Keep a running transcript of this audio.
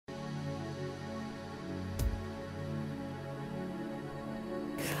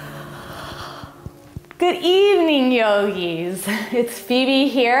Good evening, yogis. It's Phoebe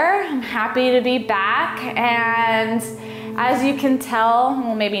here. I'm happy to be back, and as you can tell,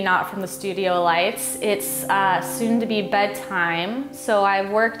 well, maybe not from the studio lights, it's soon to be bedtime. So I've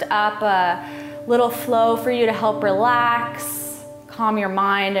worked up a little flow for you to help relax, calm your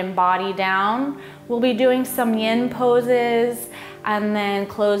mind and body down. We'll be doing some yin poses and then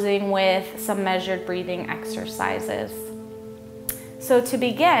closing with some measured breathing exercises. So to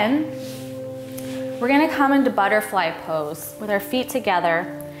begin, we're gonna come into butterfly pose with our feet together,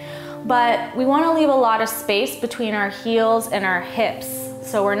 but we wanna leave a lot of space between our heels and our hips.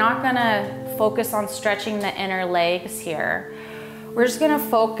 So we're not gonna focus on stretching the inner legs here. We're just gonna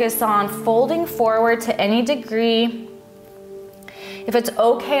focus on folding forward to any degree. If it's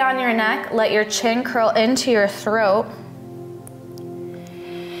okay on your neck, let your chin curl into your throat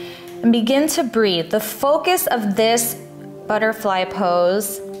and begin to breathe. The focus of this butterfly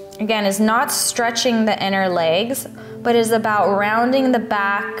pose, again, is not stretching the inner legs, but is about rounding the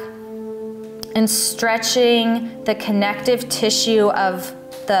back and stretching the connective tissue of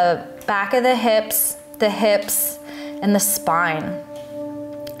the back of the hips, and the spine.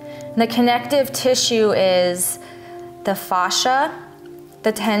 And the connective tissue is the fascia,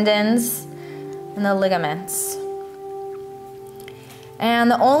 the tendons, and the ligaments. And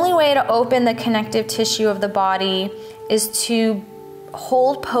the only way to open the connective tissue of the body is to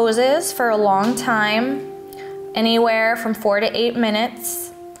hold poses for a long time, anywhere from 4 to 8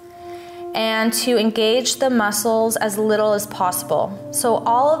 minutes, and to engage the muscles as little as possible. So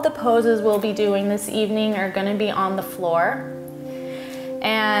all of the poses we'll be doing this evening are going to be on the floor,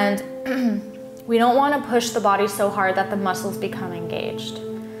 and we don't want to push the body so hard that the muscles become engaged.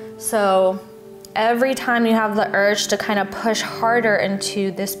 So every time you have the urge to kind of push harder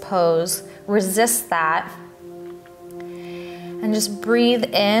into this pose, resist that. And just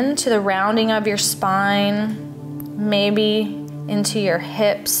breathe in to the rounding of your spine, maybe into your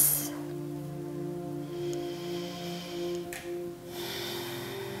hips.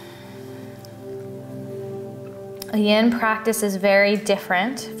 A yin practice is very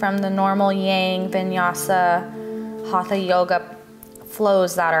different from the normal yang, vinyasa, hatha yoga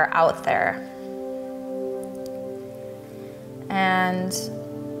flows that are out there. And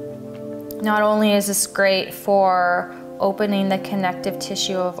not only is this great for opening the connective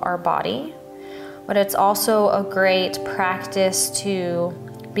tissue of our body, but it's also a great practice to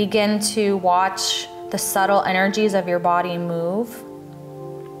begin to watch the subtle energies of your body move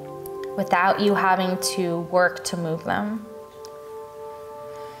without you having to work to move them.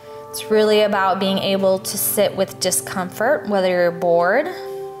 It's really about being able to sit with discomfort, whether you're bored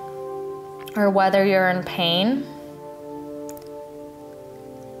or whether you're in pain,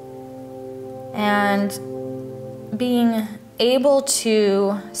 and being able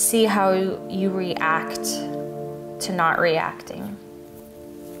to see how you react to not reacting.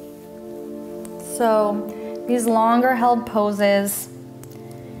 So these longer held poses,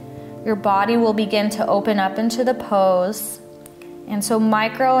 your body will begin to open up into the pose, and so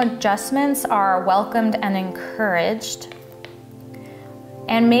micro adjustments are welcomed and encouraged.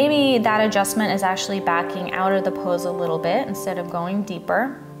 And maybe that adjustment is actually backing out of the pose a little bit instead of going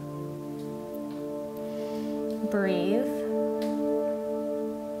deeper. Breathe.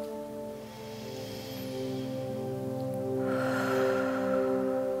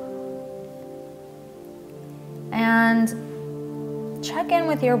 And check in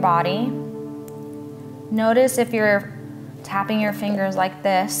with your body. Notice if you're tapping your fingers like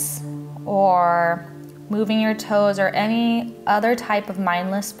this, or moving your toes, or any other type of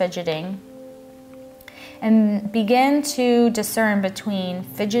mindless fidgeting. And begin to discern between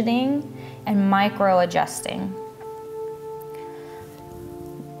fidgeting and micro adjusting.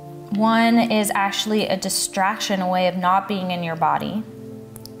 One is actually a distraction, a way of not being in your body.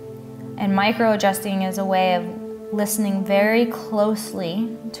 And micro adjusting is a way of listening very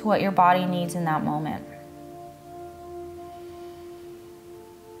closely to what your body needs in that moment.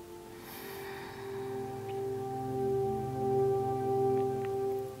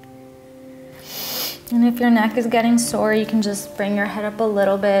 And if your neck is getting sore, you can just bring your head up a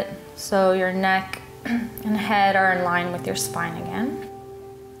little bit so your neck and head are in line with your spine again.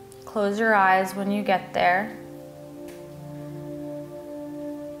 Close your eyes when you get there.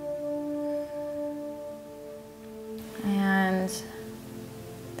 And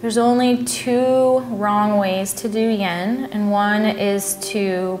there's only 2 wrong ways to do yin, and one is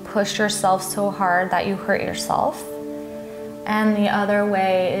to push yourself so hard that you hurt yourself, and the other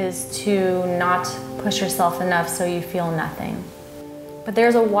way is to not push yourself enough so you feel nothing. But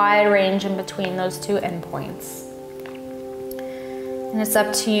there's a wide range in between those 2 endpoints. And it's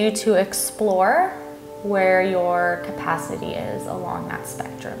up to you to explore where your capacity is along that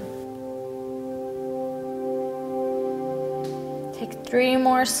spectrum. Take 3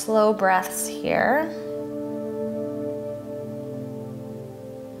 more slow breaths here.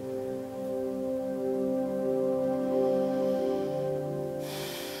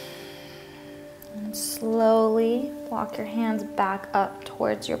 And slowly walk your hands back up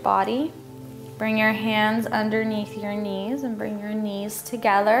towards your body. Bring your hands underneath your knees and bring your knees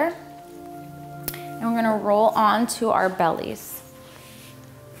together. And we're gonna roll onto our bellies.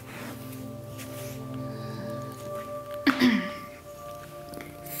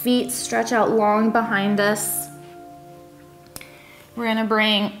 Feet stretch out long behind us. We're gonna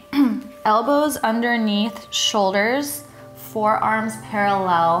bring elbows underneath shoulders, forearms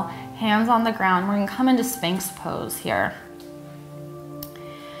parallel, hands on the ground. We're gonna come into Sphinx pose here.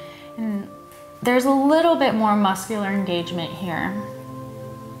 And there's a little bit more muscular engagement here.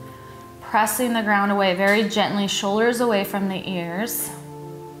 Pressing the ground away very gently, shoulders away from the ears.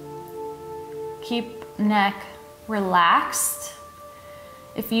 Keep neck relaxed.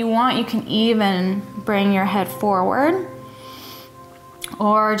 If you want, you can even bring your head forward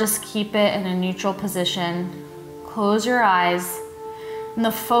or just keep it in a neutral position. Close your eyes. And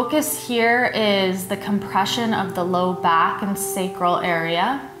the focus here is the compression of the low back and sacral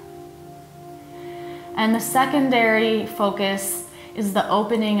area. And the secondary focus is the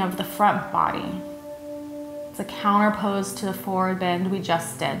opening of the front body. It's a counter pose to the forward bend we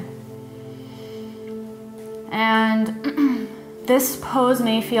just did. And this pose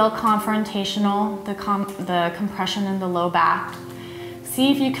may feel confrontational, the compression in the low back.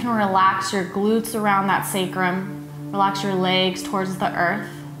 See if you can relax your glutes around that sacrum, relax your legs towards the earth.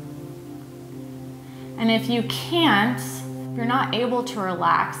 And if you can't, if you're not able to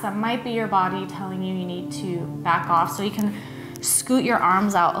relax, that might be your body telling you need to back off. So you can scoot your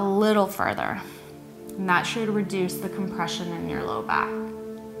arms out a little further. And that should reduce the compression in your low back.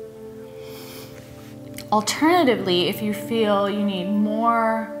 Alternatively, if you feel you need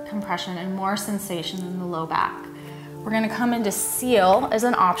more compression and more sensation in the low back, we're gonna come into seal as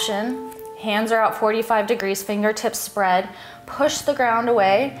an option. Hands are out 45 degrees, fingertips spread. Push the ground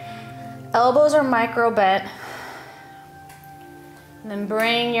away. Elbows are micro bent. And then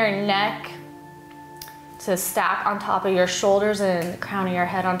bring your neck to stack on top of your shoulders and the crown of your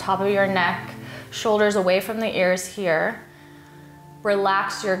head on top of your neck. Shoulders away from the ears here.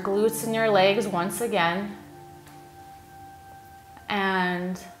 Relax your glutes and your legs once again.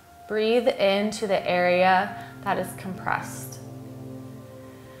 And breathe into the area that is compressed.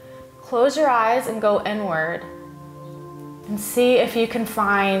 Close your eyes and go inward. And see if you can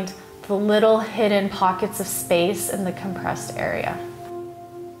find the little hidden pockets of space in the compressed area.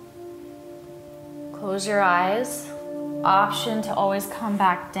 Close your eyes. Option to always come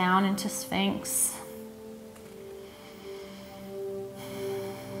back down into Sphinx.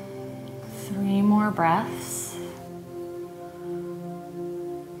 3 more breaths.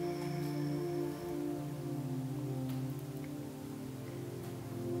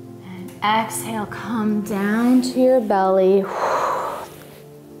 And exhale, come down to your belly.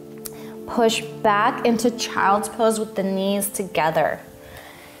 Push back into child's pose with the knees together.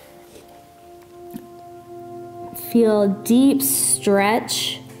 Feel a deep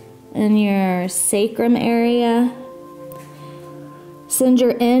stretch in your sacrum area. Send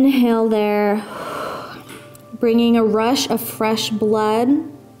your inhale there, bringing a rush of fresh blood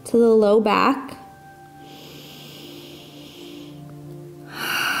to the low back.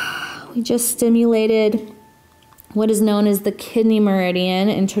 We just stimulated what is known as the kidney meridian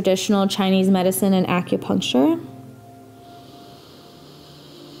in traditional Chinese medicine and acupuncture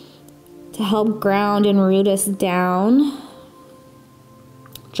to help ground and root us down,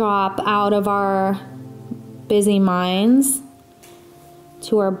 drop out of our busy minds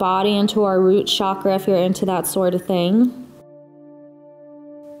to our body and to our root chakra if you're into that sort of thing,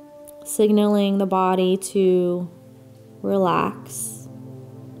 signaling the body to relax.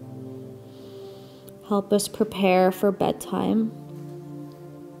 Help us prepare for bedtime.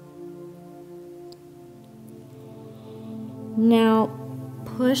 Now,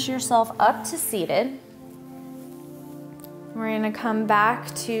 push yourself up to seated. We're going to come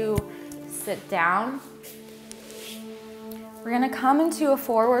back to sit down. We're going to come into a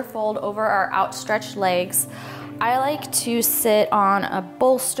forward fold over our outstretched legs. I like to sit on a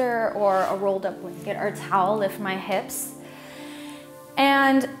bolster or a rolled up blanket or towel, lift my hips.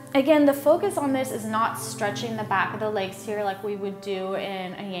 And again, the focus on this is not stretching the back of the legs here like we would do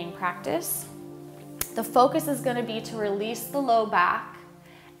in a yang practice. The focus is going to be to release the low back,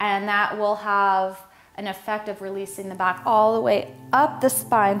 and that will have an effect of releasing the back all the way up the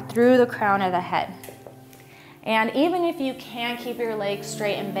spine through the crown of the head. And even if you can't keep your legs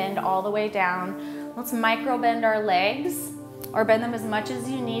straight and bend all the way down, let's micro bend our legs, or bend them as much as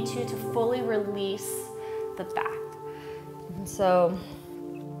you need to fully release the back. And so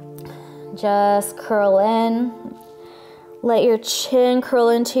just curl in, let your chin curl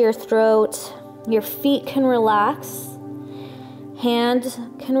into your throat, your feet can relax, hand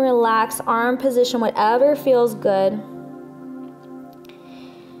can relax, arm position, whatever feels good.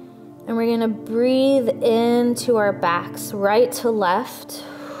 And we're gonna breathe into our backs, right to left.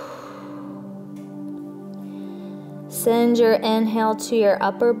 Send your inhale to your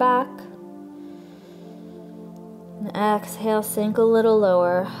upper back. And exhale, sink a little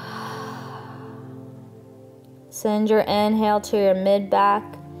lower. Send your inhale to your mid back.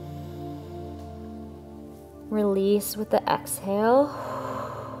 Release with the exhale.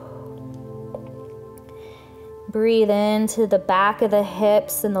 Breathe into the back of the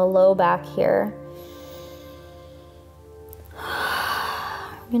hips and the low back here.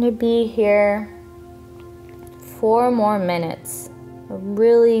 I'm gonna be here 4 more minutes. A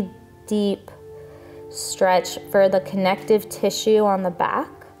really deep stretch for the connective tissue on the back.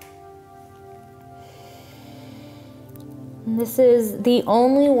 And this is the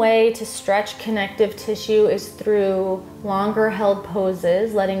only way to stretch connective tissue is through longer held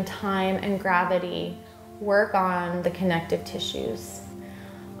poses, letting time and gravity work on the connective tissues.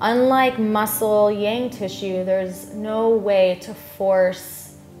 Unlike muscle yang tissue, there's no way to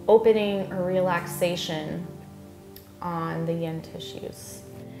force opening or relaxation on the yin tissues.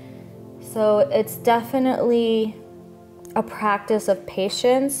 So it's definitely a practice of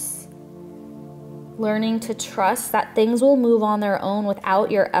patience, learning to trust that things will move on their own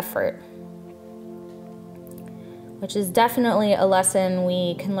without your effort, which is definitely a lesson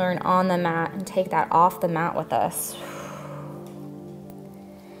we can learn on the mat and take that off the mat with us.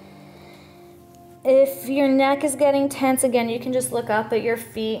 If your neck is getting tense, again, you can just look up at your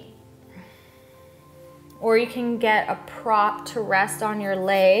feet, or you can get a prop to rest on your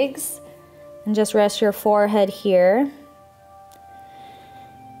legs and just rest your forehead here.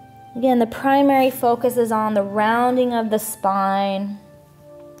 Again, the primary focus is on the rounding of the spine,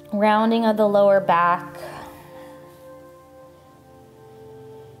 rounding of the lower back.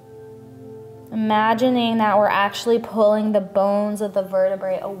 Imagining that we're actually pulling the bones of the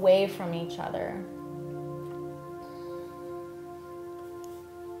vertebrae away from each other.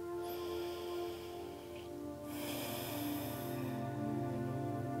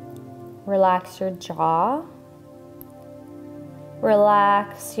 Relax your jaw.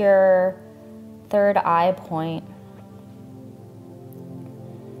 Relax your third eye point.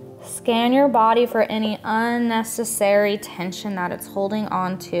 Scan your body for any unnecessary tension that it's holding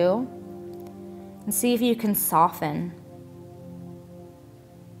on to, and see if you can soften.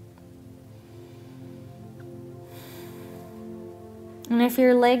 And if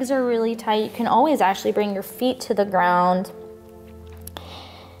your legs are really tight, you can always actually bring your feet to the ground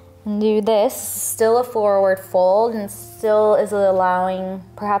and do this, still a forward fold, and still is allowing,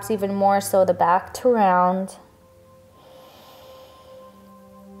 perhaps even more so, the back to round.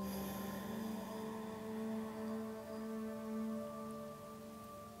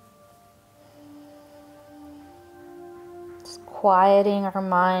 Just quieting our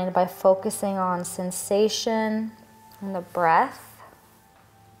mind by focusing on sensation and the breath.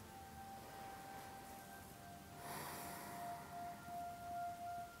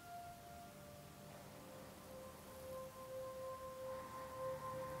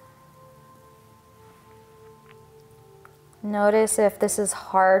 Notice if this is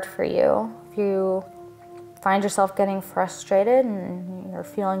hard for you. If you find yourself getting frustrated and you're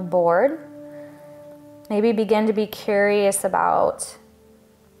feeling bored, maybe begin to be curious about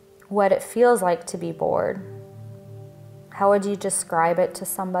what it feels like to be bored. How would you describe it to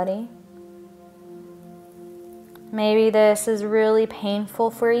somebody? Maybe this is really painful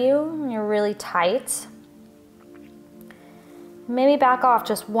for you and you're really tight. Maybe back off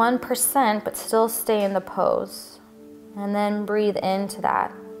just 1%, but still stay in the pose. And then breathe into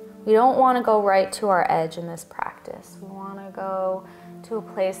that. We don't want to go right to our edge in this practice. We want to go to a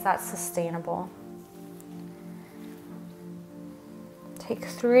place that's sustainable. Take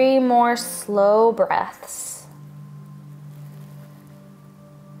 3 more slow breaths.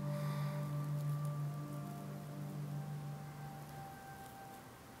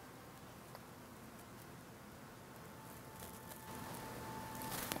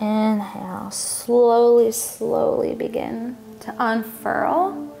 Inhale, slowly, slowly begin to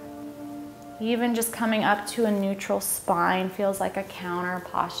unfurl. Even just coming up to a neutral spine feels like a counter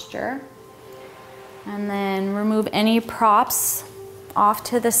posture. And then remove any props off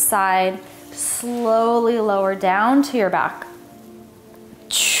to the side. Slowly lower down to your back.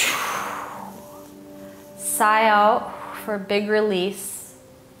 Sigh out for a big release.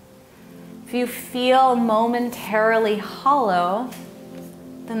 If you feel momentarily hollow,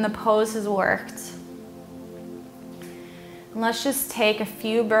 then the pose has worked. And let's just take a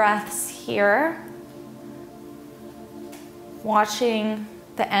few breaths here, watching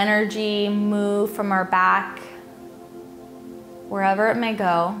the energy move from our back, wherever it may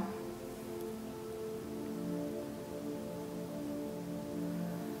go.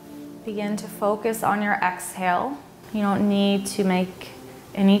 Begin to focus on your exhale. You don't need to make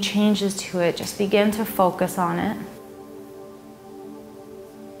any changes to it, just begin to focus on it.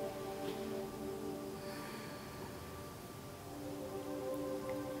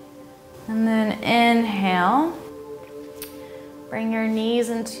 And then inhale. Bring your knees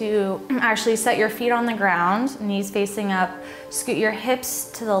into, actually set your feet on the ground, knees facing up. Scoot your hips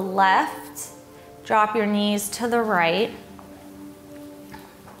to the left. Drop your knees to the right.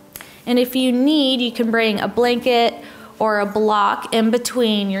 And if you need, you can bring a blanket or a block in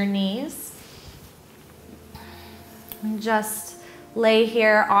between your knees. And just lay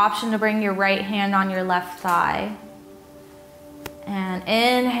here. Option to bring your right hand on your left thigh. And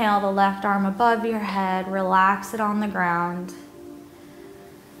inhale the left arm above your head. Relax it on the ground.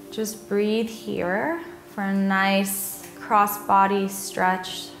 Just breathe here for a nice cross-body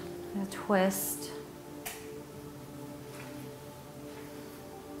stretch, a twist.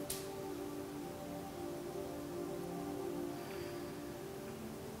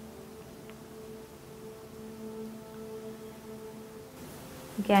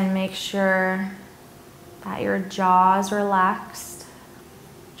 Again, make sure that your jaw is relaxed,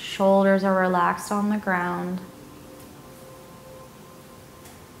 shoulders are relaxed on the ground.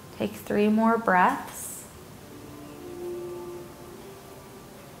 Take 3 more breaths.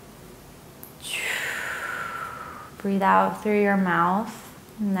 Breathe out through your mouth.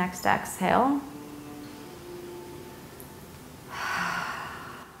 Next exhale.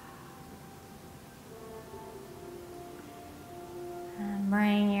 And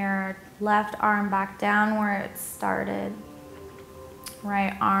bring your left arm back down where it started.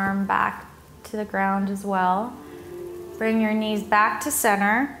 Right arm back to the ground as well. Bring your knees back to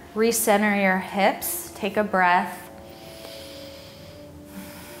center. Recenter your hips. Take a breath.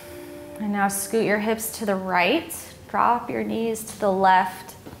 And now scoot your hips to the right. Drop your knees to the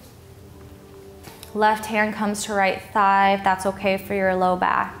left. Left hand comes to right thigh if that's okay for your low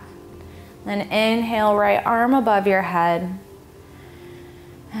back. Then inhale, right arm above your head.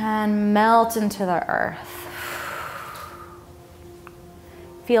 And melt into the earth.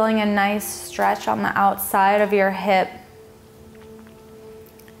 Feeling a nice stretch on the outside of your hip.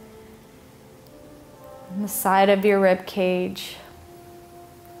 The side of your rib cage,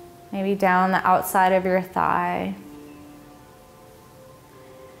 maybe down the outside of your thigh.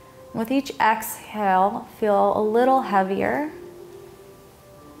 With each exhale, feel a little heavier.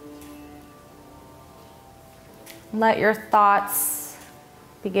 Let your thoughts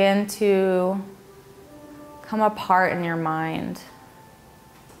begin to come apart in your mind.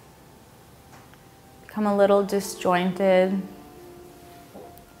 Become a little disjointed.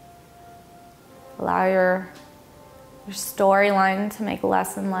 Allow your storyline to make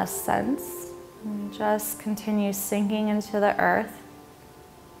less and less sense. And just continue sinking into the earth.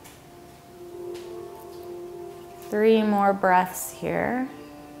 3 more breaths here.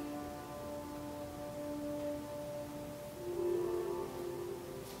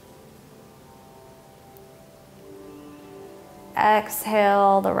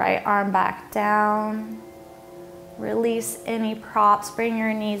 Exhale the right arm back down. Release any props. Bring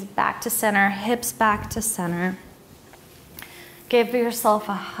your knees back to center, hips back to center. Give yourself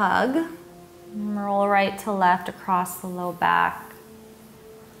a hug. Roll right to left across the low back.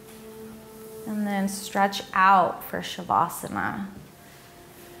 And then stretch out for Shavasana.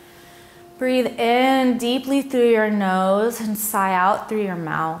 Breathe in deeply through your nose and sigh out through your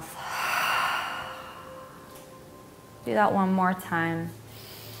mouth. Do that one more time.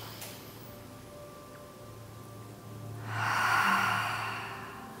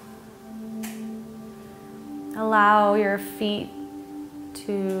 Allow your feet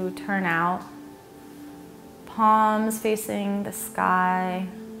to turn out. Palms facing the sky.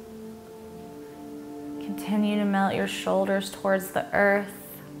 Continue to melt your shoulders towards the earth.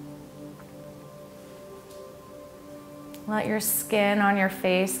 Let your skin on your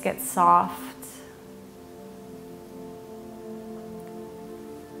face get soft.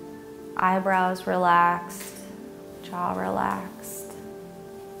 Eyebrows relaxed, jaw relaxed.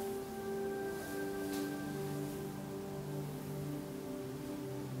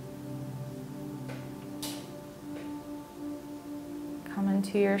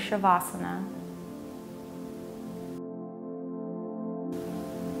 into your Shavasana.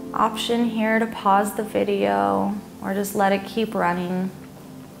 Option here to pause the video or just let it keep running.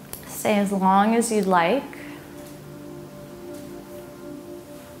 Stay as long as you'd like.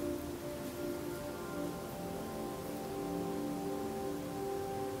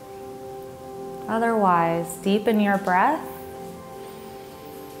 Otherwise, deepen your breath.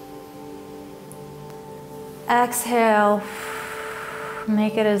 Exhale.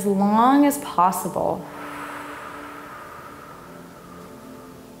 Make it as long as possible.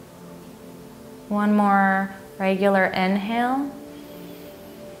 One more regular inhale.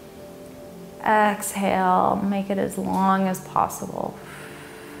 Exhale. Make it as long as possible.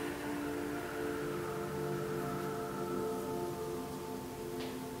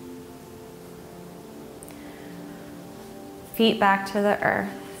 Feet back to the earth,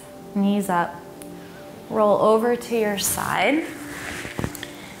 knees up. Roll over to your side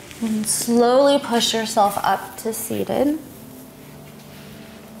and slowly push yourself up to seated.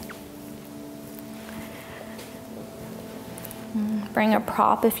 Bring a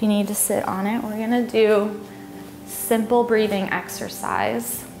prop if you need to sit on it. We're gonna do simple breathing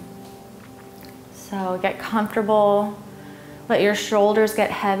exercise. So get comfortable. Let your shoulders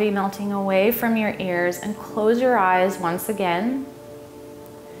get heavy, melting away from your ears, and close your eyes once again.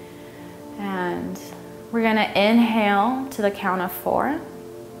 And we're gonna inhale to the count of 4. And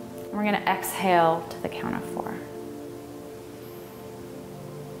we're gonna exhale to the count of 4.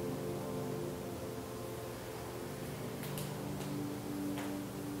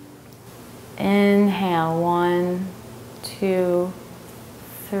 Inhale, 1, 2,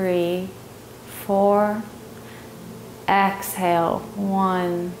 3, 4. Exhale,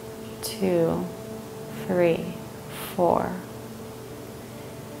 1, 2, 3, 4.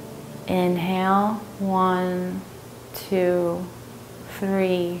 Inhale, 1, 2,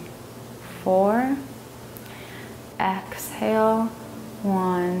 3, 4. Exhale,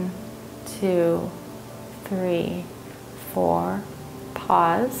 1, 2, 3, 4.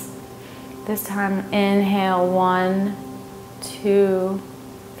 Pause. This time, inhale, 1, 2,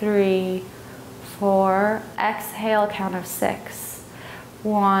 3, 4. Exhale, count of 6.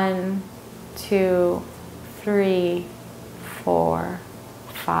 1, 2, 3, 4,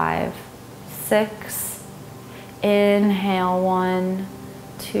 5, 6. Inhale, 1,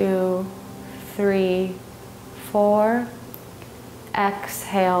 2, 3, 4.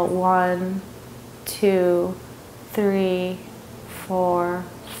 Exhale, 1, 2, 3, 4,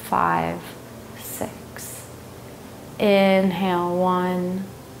 5, 6. Inhale, 1,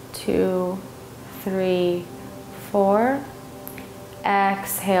 2, 3, 4.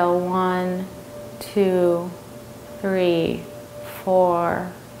 Exhale, 1, 2, 3,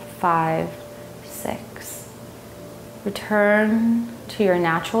 4, 5, 6. Return to your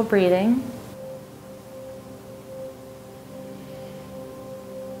natural breathing.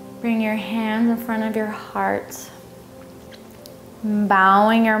 Bring your hands in front of your heart,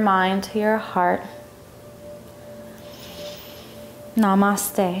 bowing your mind to your heart.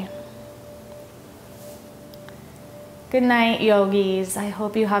 Namaste. Good night, yogis. I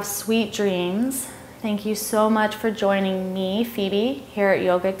hope you have sweet dreams. Thank you so much for joining me, Phoebe, here at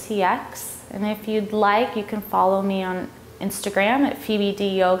YOGATX. And if you'd like, you can follow me on Instagram at Phoebe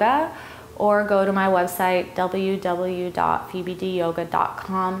D Yoga, or go to my website,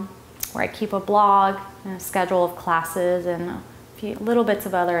 www.phoebedyoga.com, where I keep a blog and a schedule of classes and a few little bits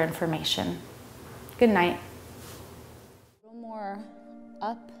of other information. Good night. A little more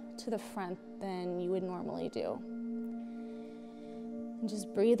up to the front than you would normally do. And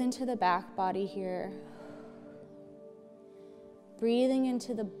just breathe into the back body here. Breathing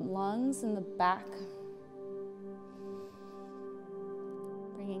into the lungs and the back.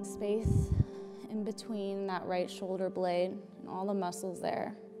 Bringing space in between that right shoulder blade and all the muscles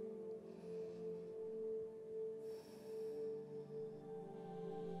there.